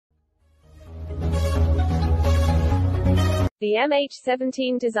The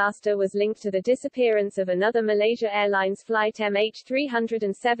MH17 disaster was linked to the disappearance of another Malaysia Airlines flight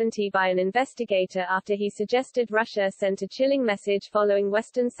MH370 by an investigator after he suggested Russia sent a chilling message following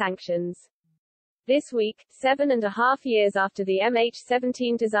Western sanctions. This week, 7.5 years after the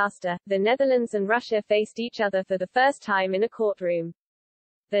MH17 disaster, the Netherlands and Russia faced each other for the first time in a courtroom.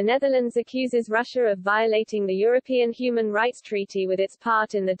 The Netherlands accuses Russia of violating the European Human Rights Treaty with its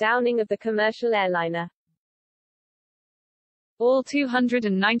part in the downing of the commercial airliner. All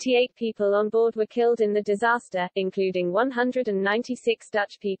 298 people on board were killed in the disaster, including 196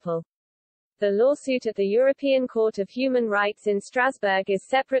 Dutch people. The lawsuit at the European Court of Human Rights in Strasbourg is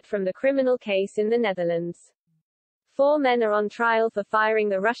separate from the criminal case in the Netherlands. 4 men are on trial for firing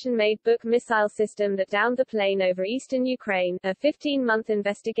the Russian-made Buk missile system that downed the plane over eastern Ukraine. A 15-month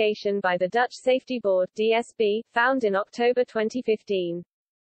investigation by the Dutch Safety Board (DSB) found in October 2015.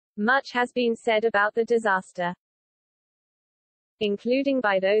 Much has been said about the disaster, including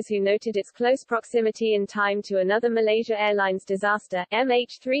by those who noted its close proximity in time to another Malaysia Airlines disaster,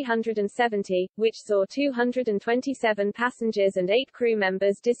 MH370, which saw 227 passengers and 8 crew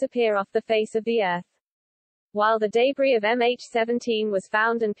members disappear off the face of the Earth. While the debris of MH17 was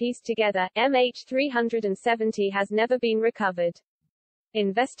found and pieced together, MH370 has never been recovered.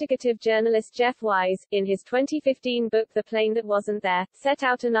 Investigative journalist Jeff Wise, in his 2015 book The Plane That Wasn't There, set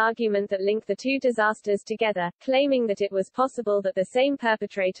out an argument that linked the two disasters together, claiming that it was possible that the same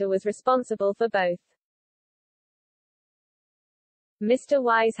perpetrator was responsible for both. Mr.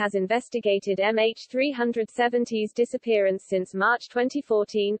 Wise has investigated MH370's disappearance since March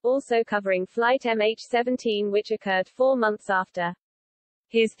 2014, also covering flight MH17, which occurred 4 months after.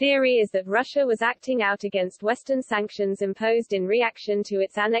 His theory is that Russia was acting out against Western sanctions imposed in reaction to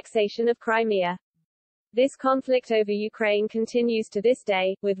its annexation of Crimea. This conflict over Ukraine continues to this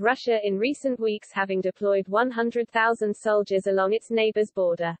day, with Russia in recent weeks having deployed 100,000 soldiers along its neighbor's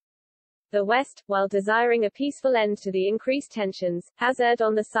border. The West, while desiring a peaceful end to the increased tensions, has erred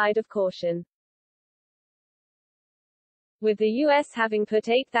on the side of caution, with the U.S. having put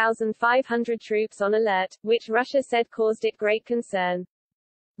 8,500 troops on alert, which Russia said caused it great concern.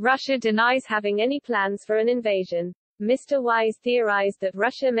 Russia denies having any plans for an invasion. Mr. Wise theorized that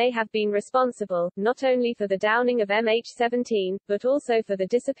Russia may have been responsible, not only for the downing of MH17, but also for the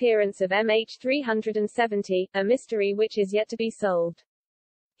disappearance of MH370, a mystery which is yet to be solved.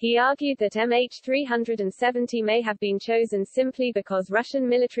 He argued that MH370 may have been chosen simply because Russian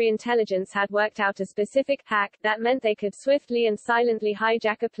military intelligence had worked out a specific hack that meant they could swiftly and silently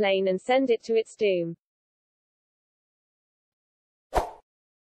hijack a plane and send it to its doom.